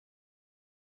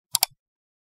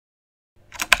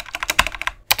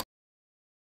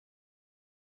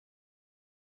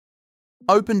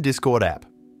Open Discord app.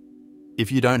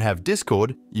 If you don't have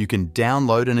Discord, you can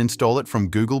download and install it from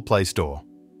Google Play Store.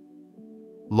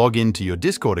 Log into your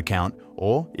Discord account,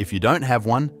 or if you don't have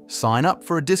one, sign up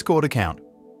for a Discord account.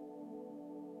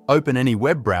 Open any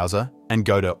web browser and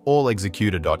go to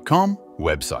allexecutor.com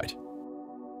website.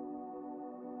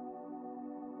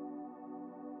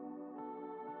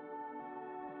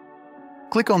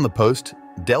 Click on the post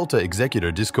Delta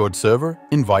Executor Discord server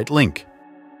invite link.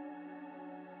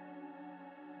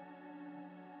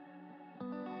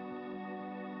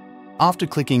 After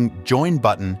clicking Join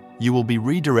button, you will be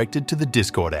redirected to the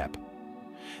Discord app.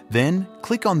 Then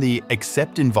click on the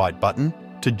Accept Invite button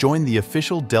to join the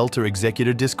official Delta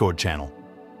Executor Discord channel.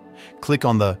 Click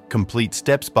on the Complete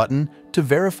Steps button to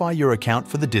verify your account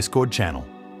for the Discord channel.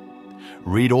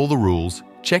 Read all the rules,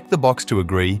 check the box to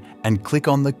agree, and click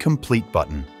on the Complete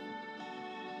button.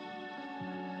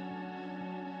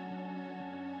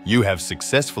 You have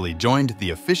successfully joined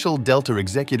the official Delta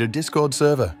Executor Discord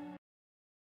server.